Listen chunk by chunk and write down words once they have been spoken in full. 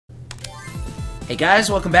Hey guys,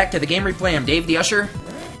 welcome back to the Game Replay. I'm DavetheUsher.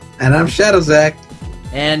 And I'm Shadowzacks.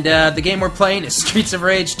 And the game we're playing is Streets of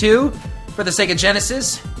Rage 2 for the Sega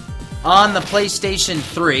Genesis on the PlayStation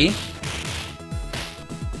 3.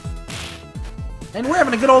 And we're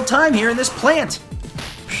having a good old time here in this plant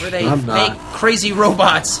where they make crazy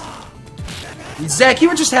robots. Zach, you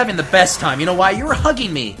were just having the best time. You know why? You were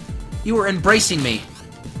hugging me. You were embracing me.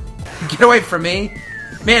 Get away from me.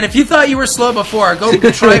 Man, if you thought you were slow before, go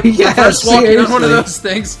try yeah, first walking on one of those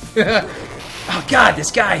things. Oh god,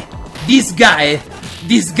 this guy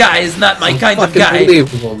is not my kind of guy.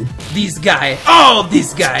 This guy. Oh,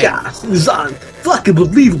 this guy. This is unfucking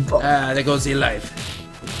believable. There goes the life.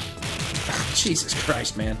 Oh, Jesus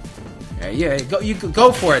Christ, man. Yeah, you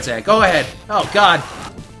go for it, Zach. Go ahead. Oh god.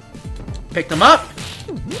 Pick them up.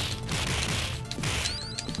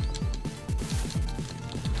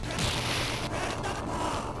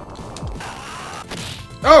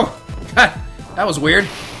 Oh! God, that was weird.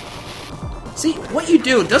 See, what you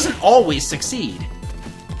do doesn't always succeed.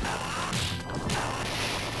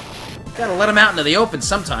 Gotta let them out into the open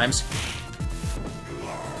sometimes.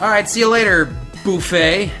 Alright, see you later,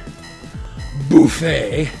 buffet.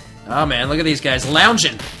 Buffet. Oh man, look at these guys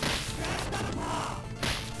lounging.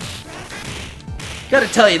 Gotta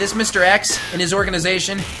tell you, this Mr. X and his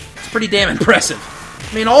organization is pretty damn impressive.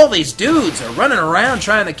 I mean, all these dudes are running around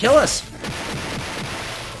trying to kill us.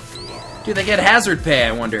 Do they get hazard pay,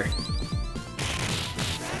 I wonder?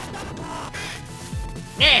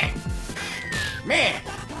 Meh. Meh.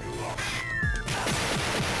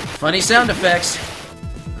 Funny sound effects.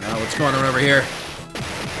 Oh, what's going on over here?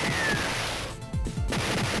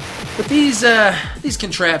 But these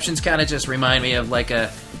contraptions kind of just remind me of like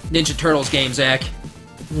a Ninja Turtles game, Zach.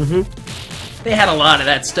 Mm-hmm. They had a lot of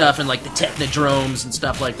that stuff in like the Technodromes and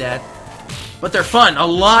stuff like that. But they're fun, a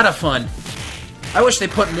lot of fun. I wish they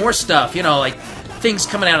put more stuff, you know, like things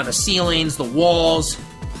coming out of the ceilings, the walls.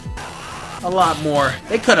 A lot more.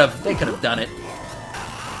 They could have done it.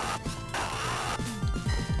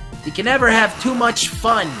 You can never have too much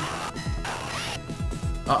fun.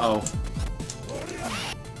 Uh-oh.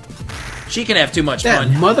 She can have too much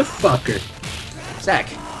fun. That motherfucker. Zach,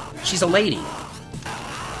 she's a lady.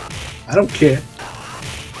 I don't care.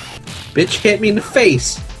 Bitch hit me in the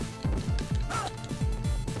face.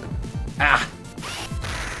 Ah.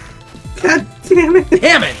 God damn it.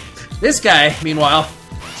 Damn it! This guy, meanwhile,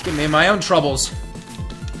 is giving me my own troubles.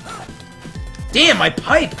 Damn, my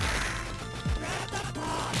pipe!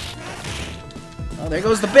 Oh, there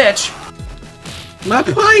goes the bitch. My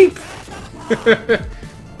pipe!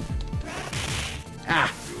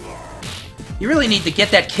 Ah. You really need to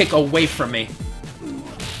get that kick away from me.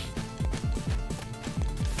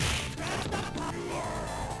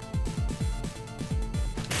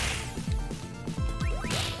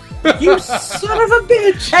 You son of a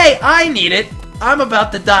bitch! Hey, I need it. I'm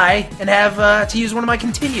about to die and have to use one of my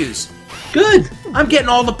continues. Good. I'm getting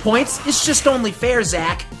all the points. It's just only fair,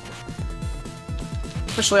 Zach.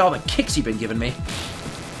 Especially all the kicks you've been giving me.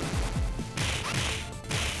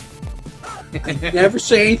 I never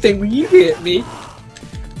say anything when you hit me.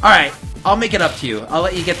 Alright, I'll make it up to you. I'll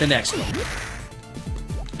let you get the next one.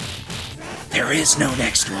 There is no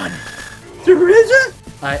next one. There isn't?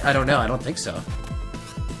 I don't know. I don't think so.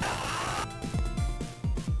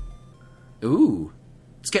 Ooh.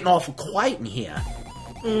 It's getting awful quiet in here.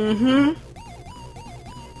 Mm-hmm.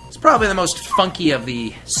 It's probably the most funky of the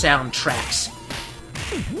soundtracks.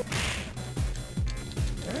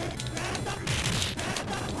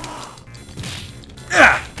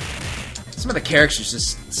 Ah! Some of the characters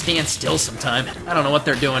just stand still sometime. I don't know what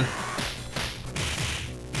they're doing.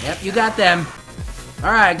 Yep, you got them.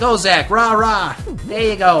 Alright, go Zach. Rah, rah. There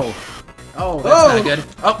you go. Oh, that's not good.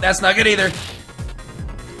 Oh, that's not good either.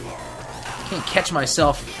 Can't catch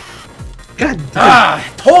myself. God damn. Ah,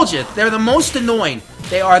 I told you. They're the most annoying.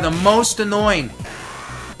 They are the most annoying.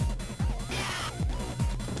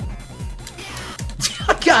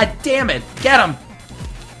 God damn it. Get him.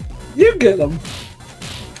 You get him.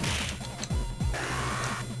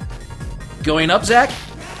 Going up, Zach?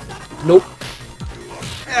 Nope.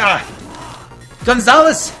 Ah.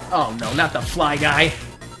 Gonzalez! Oh no, not the fly guy.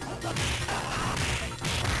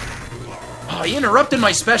 Oh, he interrupted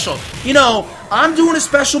my special. You know, I'm doing a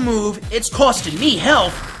special move, it's costing me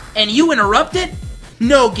health, and you interrupt it?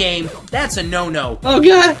 No game. That's a no-no. Oh,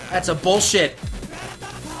 God. That's a bullshit.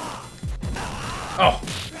 Oh.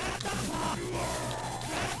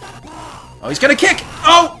 Oh, he's gonna kick!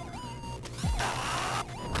 Oh!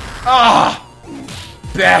 Ah!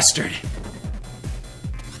 Bastard.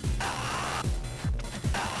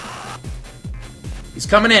 He's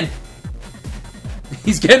coming in.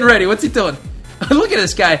 He's getting ready. What's he doing? Look at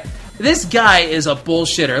this guy. This guy is a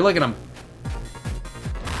bullshitter. Look at him.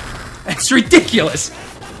 That's ridiculous.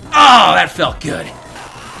 Oh, that felt good.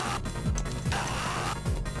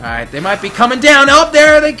 Alright, they might be coming down. Oh,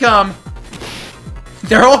 there they come.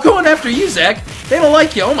 They're all going after you, Zach. They don't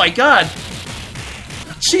like you. Oh my god.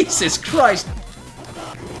 Jesus Christ.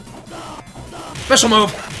 Special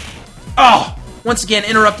move. Oh, once again,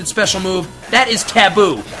 interrupted special move. That is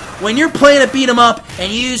taboo. When you're playing a beat 'em up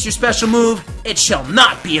and you use your special move, it shall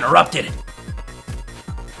not be interrupted.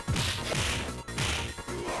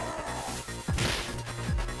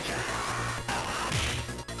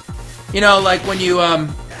 You know, like when you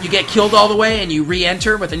get killed all the way and you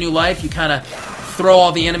re-enter with a new life, you kind of throw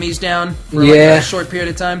all the enemies down for like a short period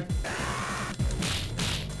of time.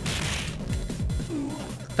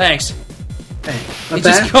 Thanks. Hey, it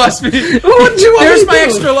just cost me. There's my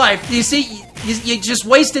extra life. You see, you just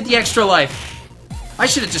wasted the extra life. I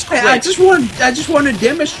should have just quit. Hey, I just want to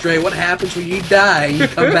demonstrate what happens when you die and you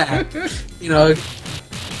come back. You know,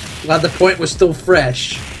 while the point was still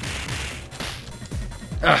fresh.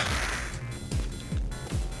 Ugh.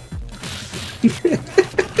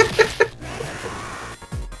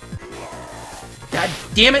 God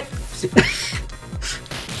damn it!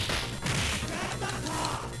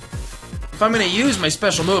 If I'm gonna use my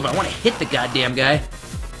special move, I want to hit the goddamn guy.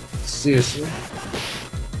 Seriously.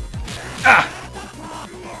 Ah!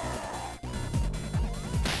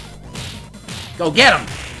 Go get them!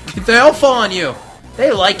 They'll fall on you.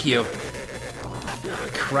 They like you. Oh,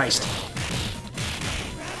 Christ.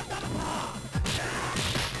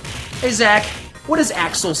 Hey, Zach, what does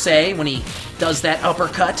Axel say when he does that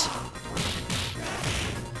uppercut?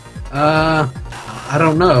 I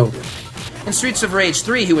don't know. In Streets of Rage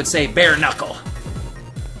 3, he would say bare knuckle.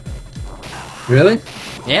 Really?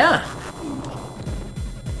 Yeah.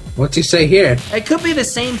 What's he say here? It could be the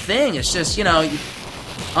same thing. It's just, you know,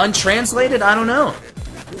 untranslated. I don't know.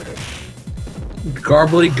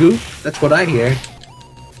 Garbly goop? That's what I hear.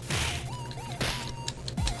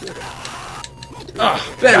 Oh,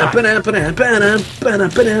 got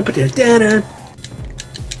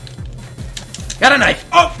a knife.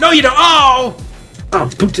 Oh, no you don't. Oh! Oh,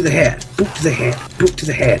 boot to the head. Boot to the head. Boot to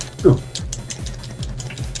the head.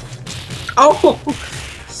 Oh,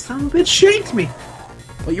 son of a bitch shanked me.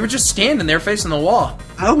 Well, you were just standing there facing the wall.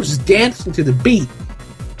 I was dancing to the beat.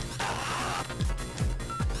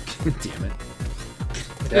 Damn it.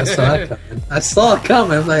 I saw it coming. I saw it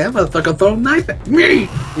coming. I was like, that motherfucker throw a knife at me.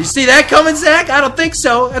 You see that coming, Zach? I don't think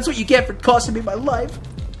so. That's what you get for costing me my life.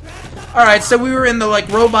 Alright, so we were in the, like,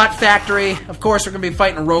 robot factory. Of course, we're gonna be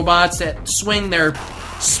fighting robots that swing their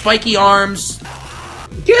spiky arms.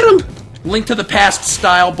 Get him! Link to the Past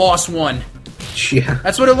style, Boss 1. Yeah.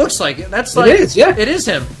 That's what it looks like. That's like... It is, yeah. It is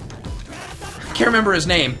him. I can't remember his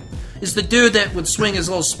name. It's the dude that would swing his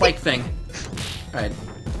little spike thing. Alright.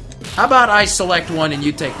 How about I select one and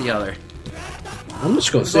you take the other? I'm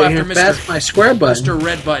just gonna sit here and pass my square button. Mr.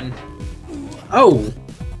 Red Button. Oh.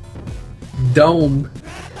 Dome.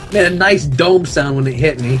 Made a nice dome sound when it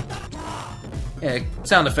hit me. Yeah,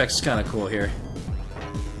 sound effects is kind of cool here.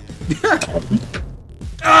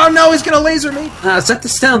 Oh no, he's gonna laser me! Is that the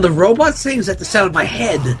sound the robot saying? Is that the sound of my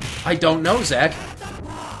head? I don't know, Zach.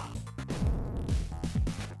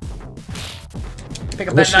 Pick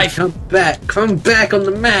up that knife. Come back on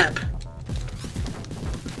the map.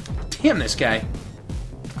 Damn this guy.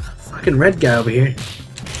 Fucking red guy over here.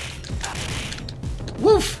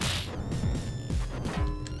 Woof!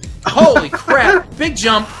 Holy crap! Big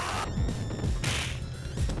jump!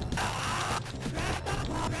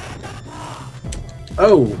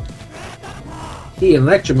 Oh. He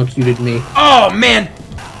electrocuted me. Oh, man!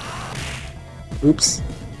 Oops.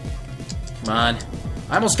 Come on.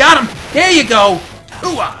 I almost got him! There you go!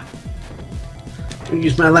 Ooh-ah!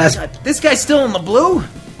 Use my last... God, this guy's still in the blue?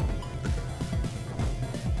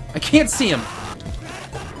 I can't see him.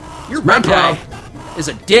 Your red guy is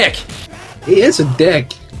a dick. He is a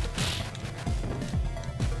dick.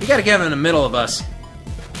 You gotta get him in the middle of us.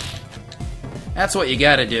 That's what you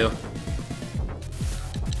gotta do.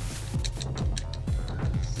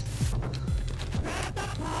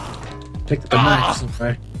 Pick up the knife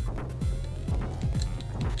somewhere.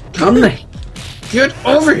 Come there. Get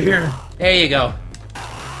over here. There you go.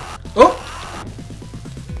 Oh!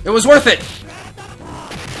 It was worth it!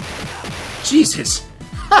 Jesus.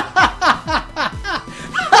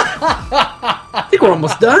 I think we're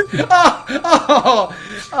almost done.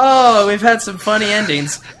 Oh, we've had some funny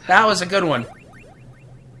endings. That was a good one.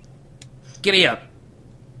 Giddy up.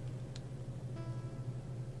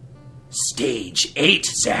 Stage 8,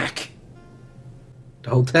 Zach. The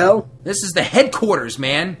hotel? This is the headquarters,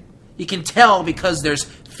 man. You can tell because there's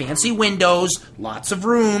fancy windows, lots of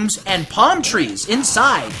rooms, and palm trees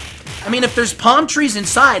inside. I mean, if there's palm trees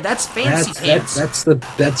inside, that's fancy pants. That's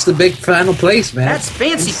the big final place, man. That's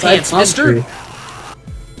fancy Inside pants, palm mister. tree.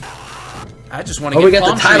 I just want to get we got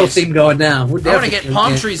palm the title trees. theme going now. I want to get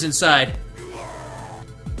palm trees inside.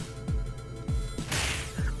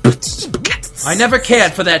 I never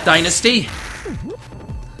cared for that dynasty.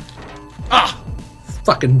 Ah!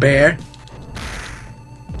 Fucking bear.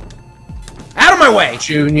 Out of my way!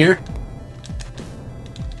 Junior.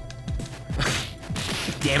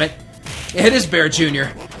 Damn it. It is Bear Jr.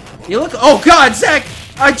 You look... Oh, God, Zach!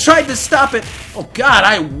 I tried to stop it. Oh, God,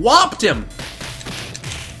 I whopped him.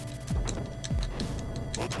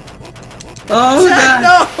 Oh, Zach,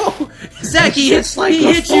 God. no! Zach, he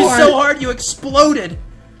hit you so hard you exploded.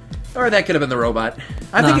 Or that could have been the robot.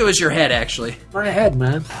 I think it was your head, actually. My head,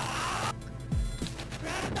 man.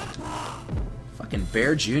 Fucking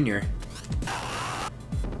Bear Jr.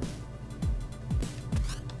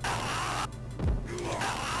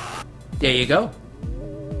 There you go.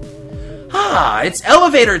 Ah, it's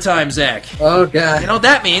elevator time, Zach. Oh, God. You know what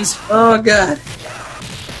that means? Oh, God.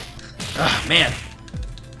 Oh, man.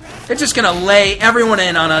 They're just gonna lay everyone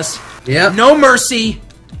in on us. Yep. No mercy.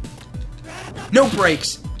 No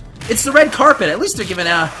breaks. It's the red carpet. At least they're giving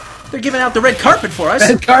out the red carpet for us.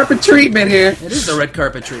 Red carpet treatment here. It is the red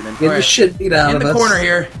carpet treatment. Get the shit beat out of us. In the corner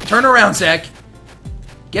here. Turn around, Zach.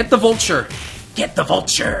 Get the vulture. Get the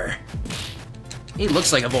vulture. He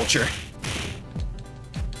looks like a vulture.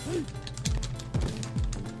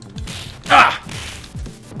 Ah!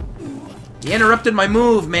 You interrupted my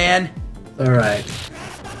move, man. Alright.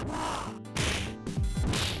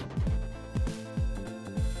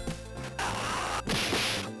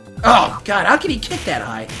 Oh, God, how can he kick that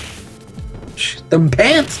high? Them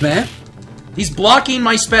pants, man. He's blocking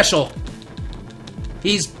my special.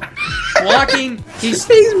 He's blocking. He's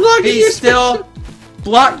blocking your still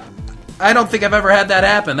block. I don't think I've ever had that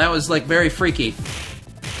happen. That was like very freaky.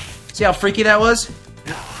 See how freaky that was?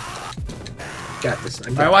 Got this.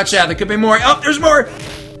 All right, watch out. There could be more. Oh, there's more.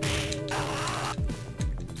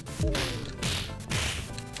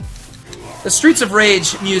 The Streets of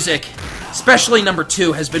Rage music, especially number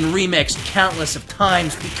 2, has been remixed countless of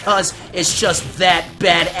times because it's just that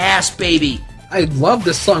badass, baby. I love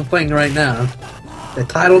this song playing right now. The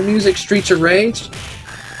title music, Streets of Rage.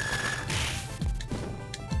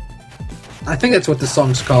 I think that's what the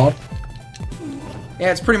song's called. Yeah,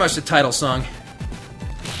 it's pretty much the title song.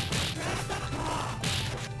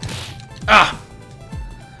 Ah!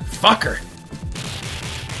 Fucker.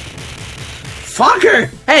 Fucker!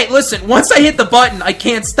 Hey, listen, once I hit the button, I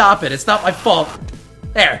can't stop it. It's not my fault.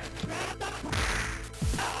 There.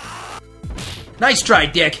 Nice try,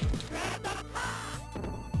 Dick.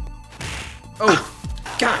 Oh,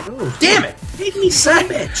 God. Oh, damn it. Make me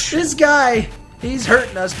savage. This guy, he's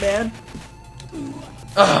hurting us, man.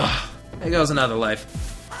 Ugh. There goes another life.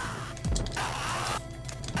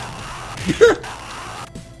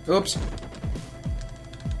 Oops.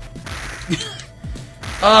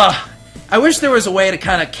 I wish there was a way to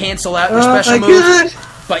kind of cancel out your special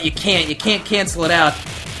move, but you can't. You can't cancel it out.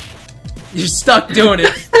 You're stuck doing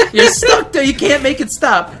it. You're stuck. You can't make it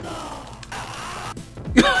stop.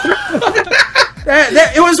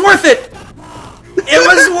 It was worth it. It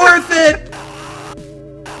was worth it.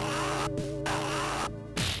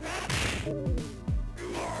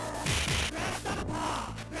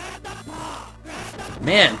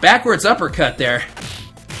 Man, backwards uppercut there.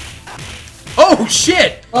 Oh,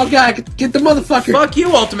 shit! Oh, God, get the motherfucker! Fuck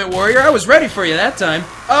you, Ultimate Warrior. I was ready for you that time.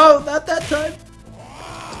 Oh, not that time.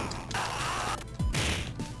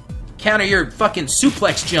 Counter your fucking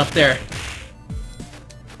suplex jump there.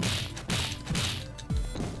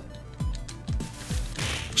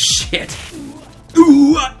 Shit.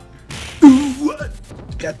 Ooh! Ooh!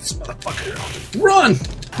 Got this motherfucker. Run!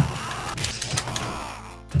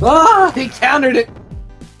 Ah, he countered it.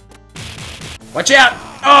 Watch out!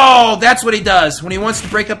 Oh, that's what he does. When he wants to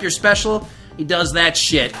break up your special, he does that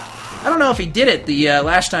shit. I don't know if he did it the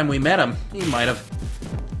last time we met him. He might have.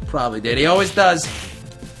 Probably did. He always does.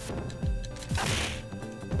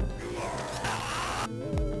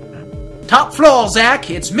 Top floor,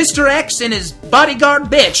 Zach. It's Mr. X and his bodyguard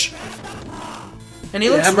bitch. And he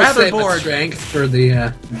looks rather bored. Strength for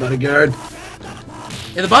the bodyguard.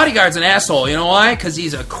 Yeah, the bodyguard's an asshole. You know why? Because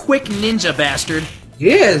he's a quick ninja bastard.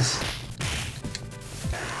 He is.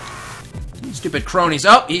 Stupid cronies.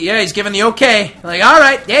 Oh, yeah, he's giving the okay. Like,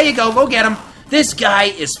 alright, there you go get him. This guy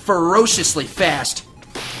is ferociously fast.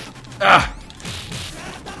 Ugh.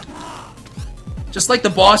 Just like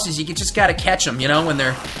the bosses, you just gotta catch them, you know, when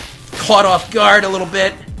they're caught off guard a little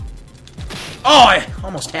bit. Oh, I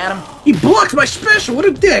almost had him. He blocked my special. What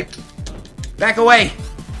a dick. Back away.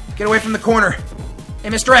 Get away from the corner. Hey,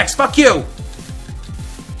 Mr. X, fuck you.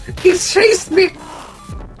 He chased me.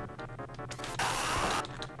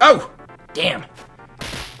 Oh, damn.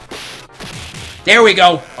 There we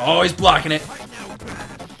go. Oh, he's blocking it.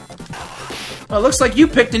 Well, it looks like you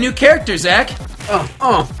picked a new character, Zach.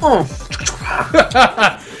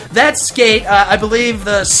 That's Skate, I believe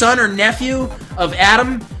the son or nephew of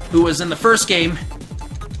Adam, who was in the first game.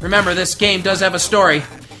 Remember, this game does have a story.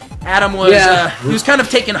 Adam was, he was kind of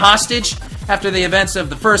taken hostage after the events of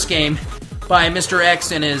the first game by Mr.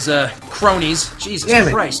 X and his cronies. Jesus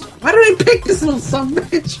Christ. Why did I pick this little son of a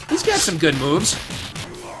bitch? He's got some good moves.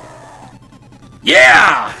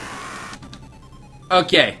 Yeah!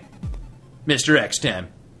 Okay. Mr. X time.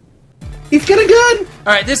 He's got a gun!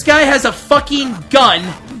 Alright, this guy has a fucking gun,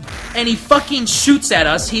 and he fucking shoots at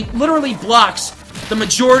us. He literally blocks the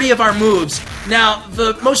majority of our moves. Now,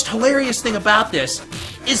 the most hilarious thing about this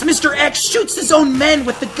is Mr. X shoots his own men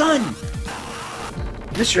with the gun.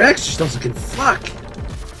 Mr. X just doesn't give a fuck.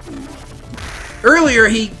 Earlier,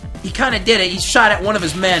 he kind of did it. He shot at one of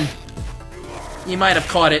his men. He might have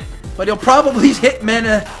caught it, but he'll probably hit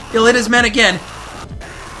men. He'll hit his men again.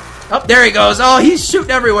 Oh, there he goes. Oh, he's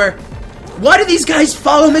shooting everywhere. Why do these guys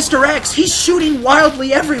follow Mr. X? He's shooting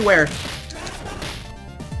wildly everywhere.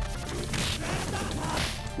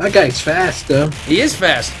 That guy's fast, though. He is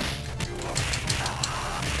fast.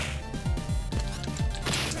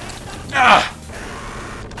 Ah!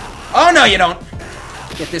 Oh, no, you don't.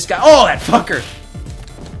 Get this guy. Oh, that fucker.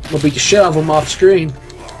 We'll beat the shit out of him off screen.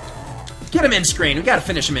 Get him in screen. We gotta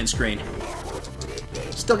finish him in screen.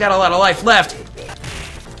 Still got a lot of life left.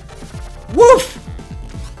 Woof!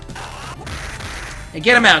 Hey,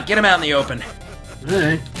 get him out. Get him out in the open.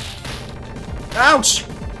 Alright. Ouch!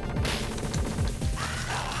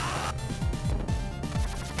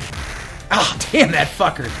 Oh, damn that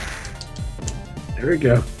fucker. There we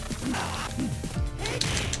go.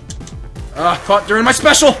 Caught during my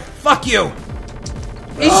special. Fuck you.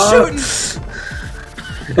 He's shooting.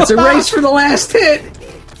 It's a race for the last hit.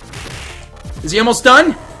 Is he almost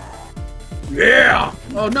done? Yeah.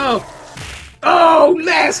 Oh, no. Oh,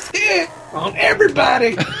 last hit on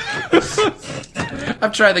everybody.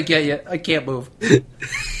 I'm trying to get you. I can't move.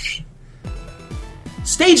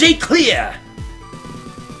 Stage 8 clear.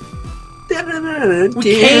 We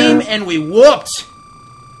came and we whooped.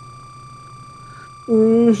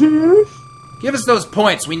 Give us those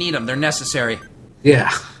points. We need them. They're necessary. Yeah.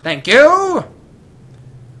 Thank you.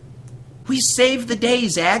 We saved the day,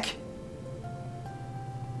 Zach.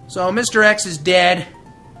 So Mr. X is dead.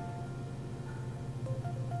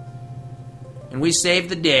 And we saved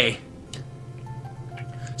the day.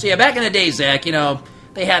 So yeah, back in the day, Zach, you know,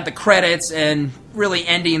 they had the credits and really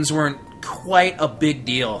endings weren't quite a big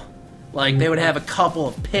deal. Like, they would have a couple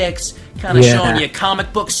of pics, kind of showing you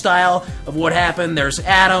comic book style of what happened. There's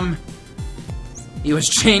Adam. He was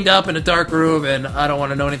chained up in a dark room, and I don't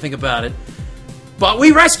want to know anything about it. But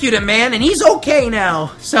we rescued him, man, and he's okay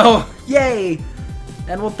now. So, yay.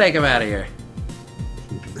 And we'll take him out of here.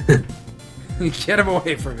 Get him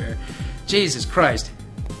away from here. Jesus Christ.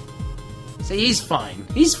 See, he's fine.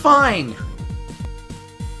 He's fine.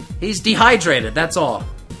 He's dehydrated, that's all.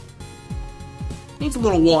 Needs a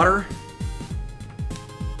little water.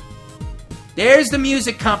 There's the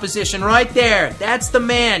music composition right there. That's the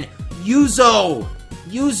man. Yuzo.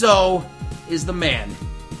 Yuzo is the man.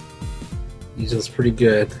 Yuzo's pretty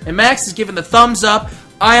good. And Max is giving the thumbs up.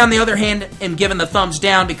 I, on the other hand, am giving the thumbs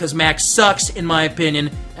down because Max sucks, in my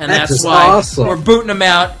opinion. And that's why we're booting him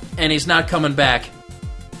out, and he's not coming back.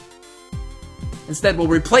 Instead, we'll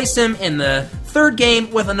replace him in the third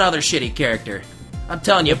game with another shitty character. I'm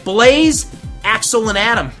telling you, Blaze, Axel, and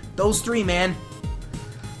Adam. Those three, man.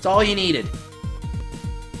 That's all you needed.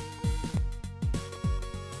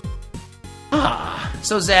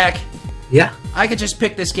 So Zach. Yeah? I could just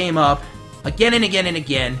pick this game up again and again and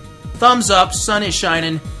again. Thumbs up, sun is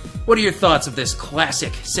shining. What are your thoughts of this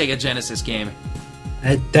classic Sega Genesis game?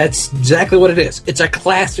 That's exactly what it is. It's a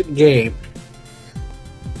classic game.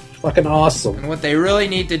 Fucking awesome. And what they really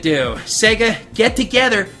need to do, Sega, get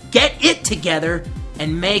together, get it together,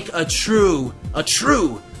 and make a true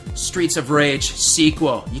Streets of Rage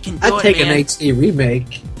sequel. You can do it, man. I'd take an HD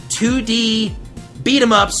remake. 2D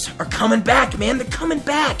beat-em-ups are coming back, man. They're coming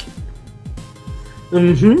back.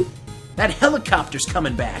 Mm-hmm. That helicopter's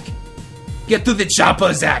coming back. Get through the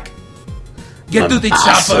chopper, Zach. Get through the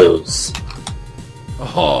chopper.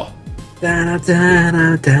 Oh.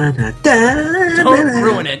 Don't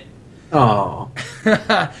ruin it. Oh.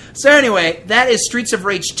 So anyway, that is Streets of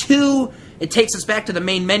Rage 2 It takes us back to the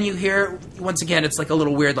main menu here. Once again, it's like a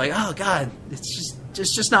little weird, like, oh god, it's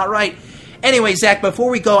just not right. Anyway, Zach, before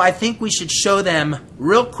we go, I think we should show them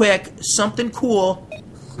real quick something cool.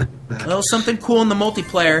 A little something cool in the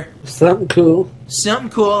multiplayer. Something cool. Something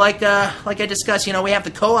cool, like I discussed. You know, we have the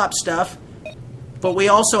co-op stuff, but we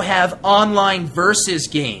also have online versus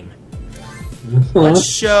game. Let's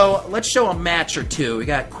show a match or two. We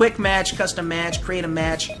got quick match, custom match, create a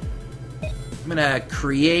match. I'm gonna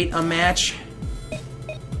create a match.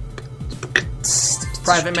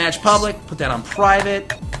 Private match, public. Put that on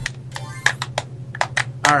private.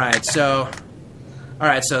 All right, so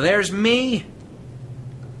there's me.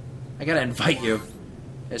 I gotta invite you.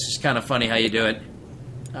 It's just kind of funny how you do it.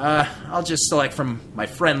 I'll just select from my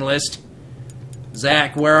friend list.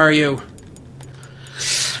 Zach, where are you?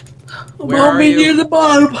 Where are you? Near the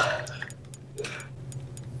bottom.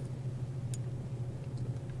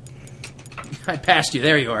 I passed you.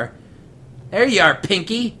 There you are. There you are,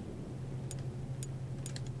 Pinky.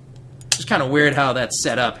 It's kind of weird how that's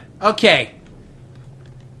set up. Okay.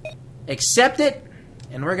 Accept it,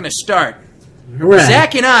 and we're gonna start. Right.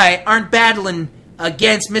 Zach and I aren't battling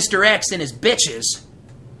against Mr. X and his bitches.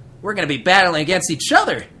 We're gonna be battling against each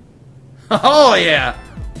other. Oh yeah.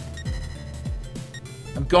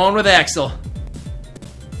 I'm going with Axel.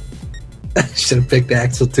 I should have picked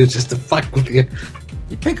Axel too, just to fuck with you.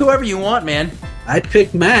 You pick whoever you want, man. I'd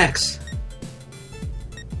pick Max.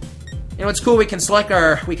 You know what's cool? We can select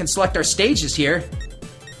our stages here.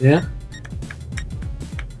 Yeah.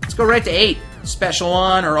 Let's go right to 8. Special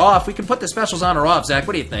on or off. We can put the specials on or off, Zach.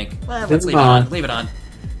 What do you think? Well, let's leave it on. Leave it on.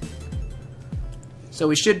 So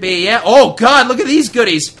we should be, yeah. Oh, God, look at these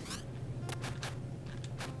goodies.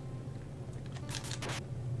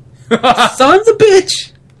 Son's a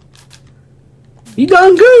bitch. You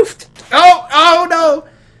done goofed. Oh, no.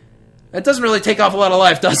 That doesn't really take off a lot of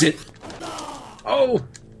life, does it? Oh.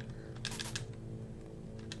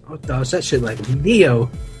 Oh, gosh, that shit like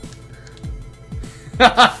Neo.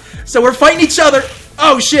 So we're fighting each other.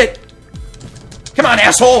 Oh, shit. Come on,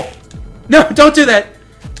 asshole. No, don't do that.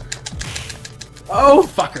 Oh,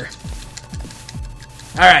 fucker.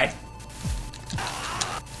 Alright.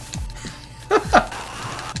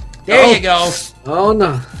 There you go. Oh,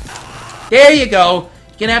 no. There you go.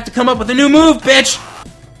 You're gonna have to come up with a new move, bitch.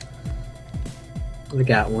 I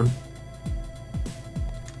got one.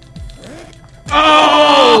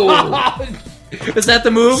 Oh! Is that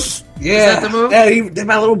the move? Yeah. Is that the move? Yeah, he did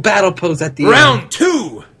my little battle pose at the end. Round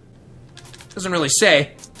 2. Doesn't really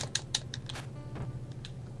say.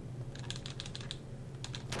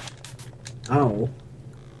 Oh.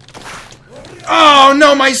 Oh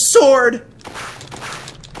no, my sword!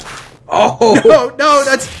 Oh no,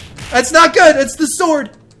 that's not good. It's the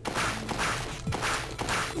sword.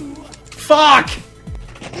 Fuck.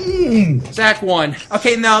 Zach won.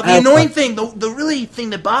 Okay, now the annoying thing, the really thing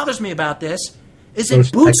that bothers me about this is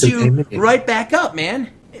it boots you right back up,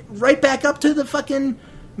 man. Right back up to the fucking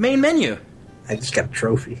main menu. I just got a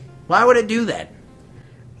trophy. Why would it do that?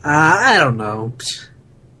 I don't know.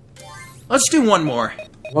 Let's do one more.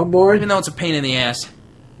 One more? Even though it's a pain in the ass.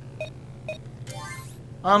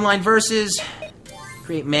 Online versus.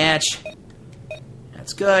 Create match.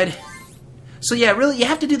 That's good. So yeah, really, you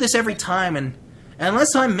have to do this every time, and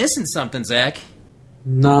unless I'm missing something, Zach.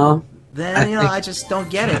 No. Then, I just don't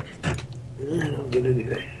get it. I don't get it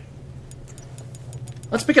either.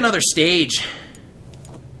 Let's pick another stage.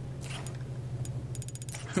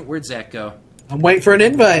 Where'd Zach go? I'm waiting for an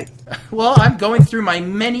invite. Well, I'm going through my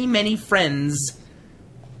many, many friends.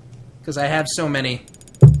 Because I have so many.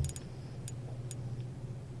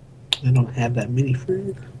 I don't have that many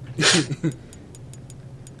friends.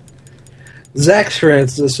 Zach's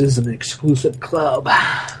Friends, this is an exclusive club.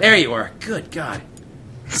 There you are. Good God.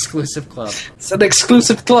 Exclusive club. It's an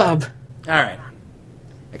exclusive club. Alright.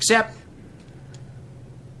 Accept.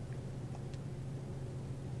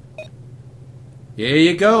 Here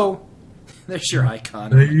you go. There's your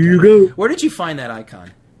icon. There you go. Where did you find that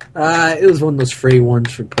icon? It was one of those free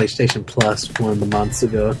ones for PlayStation Plus one of the months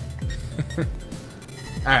ago.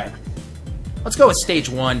 Alright. Let's go with stage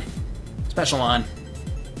 1. Special on.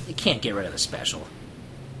 You can't get rid of the special.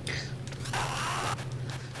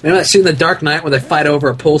 Remember that scene in The Dark Knight where they fight over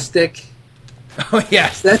a pull stick? Oh,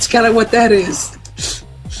 yeah. That's kind of what that is.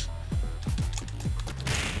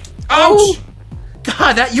 Ouch!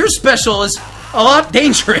 God, your special is a lot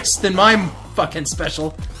dangerous than my fucking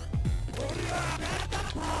special.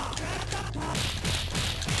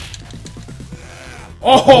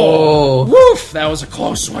 Oh! Woof! That was a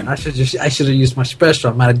close one. I should have used my special.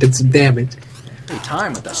 I might have did some damage. Every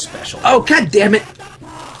time with the special. Oh, god damn it!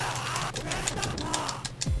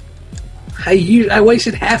 I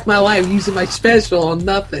wasted half my life using my special on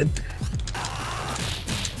nothing.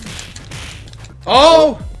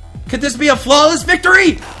 Oh! Could this be a flawless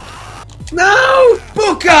victory? No!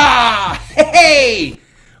 Booka! Hey!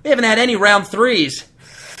 We haven't had any round 3s.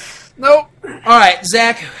 Nope. Alright,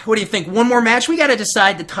 Zach, what do you think? One more match? We gotta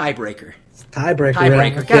decide the tiebreaker. Tiebreaker.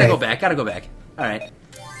 Tiebreaker. Okay. Gotta go back. Alright.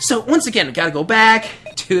 So, once again, we gotta go back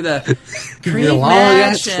to the create long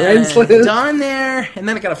match. ass And list. done there. And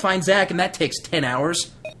then I gotta find Zach, and that takes 10 hours.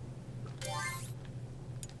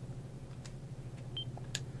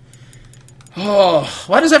 Oh,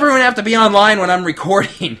 why does everyone have to be online when I'm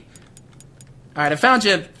recording? Alright, I found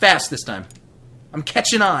you fast this time. I'm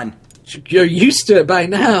catching on. You're used to it by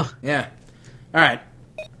now. Yeah. Alright.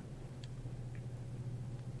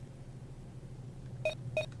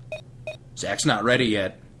 Zach's not ready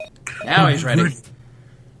yet. Now he's ready.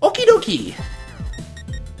 Okie dokie.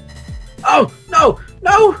 Oh, no!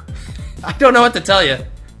 No! I don't know what to tell you.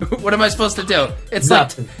 What am I supposed to do? It's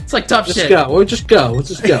Nothing. like tough Just shit. go. We'll just go. We'll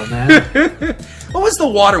just go, man. What was the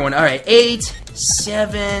water one? Alright, 8,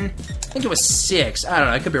 7... I think it was 6. I don't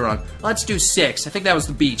know, I could be wrong. Let's do 6. I think that was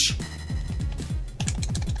the beach.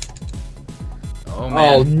 Oh,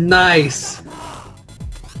 man. Oh, nice.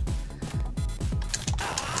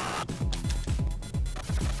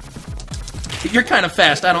 You're kind of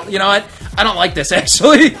fast. You know what? I don't like this,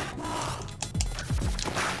 actually.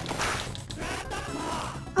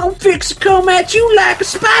 I'll fix to come at you like a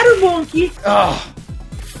spider monkey. Oh,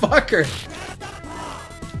 fucker.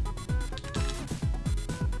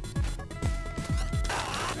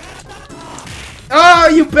 Oh,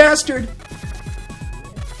 you bastard.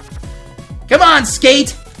 Come on,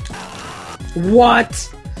 skate. What?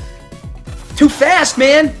 Too fast,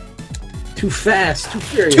 man. Too fast. Too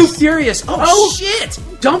furious. Too furious. Oh, Oh. shit.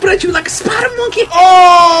 Dumping at you like a spider monkey.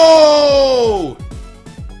 Oh!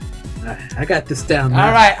 I got this down now.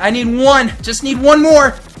 All right, I need one. Just need one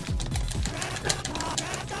more.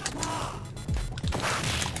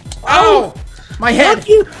 Oh! My head. Fuck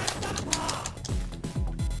you.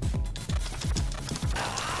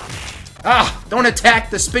 Ah, don't attack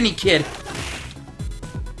the spinny kid.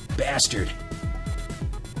 Bastard.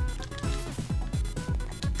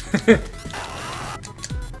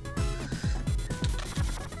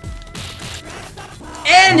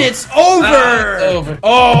 And it's over! It's over.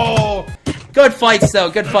 Oh! Good fights, though.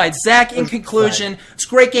 Good fights. Zach, in conclusion, it's a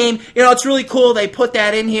great game. You know, it's really cool they put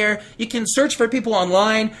that in here. You can search for people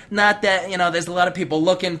online. Not that, you know, there's a lot of people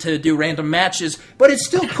looking to do random matches. But it's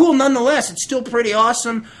still cool nonetheless. It's still pretty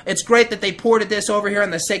awesome. It's great that they ported this over here on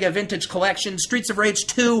the Sega Vintage Collection. Streets of Rage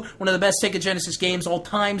 2, one of the best Sega Genesis games all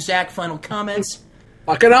time. Zach, final comments?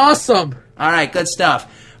 Fucking awesome. All right, good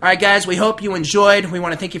stuff. All right, guys, we hope you enjoyed. We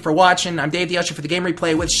want to thank you for watching. I'm Dave the Usher for the Game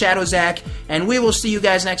Replay with Shadowzacks, and we will see you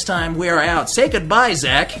guys next time. We are out. Say goodbye,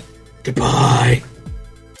 Zach. Goodbye.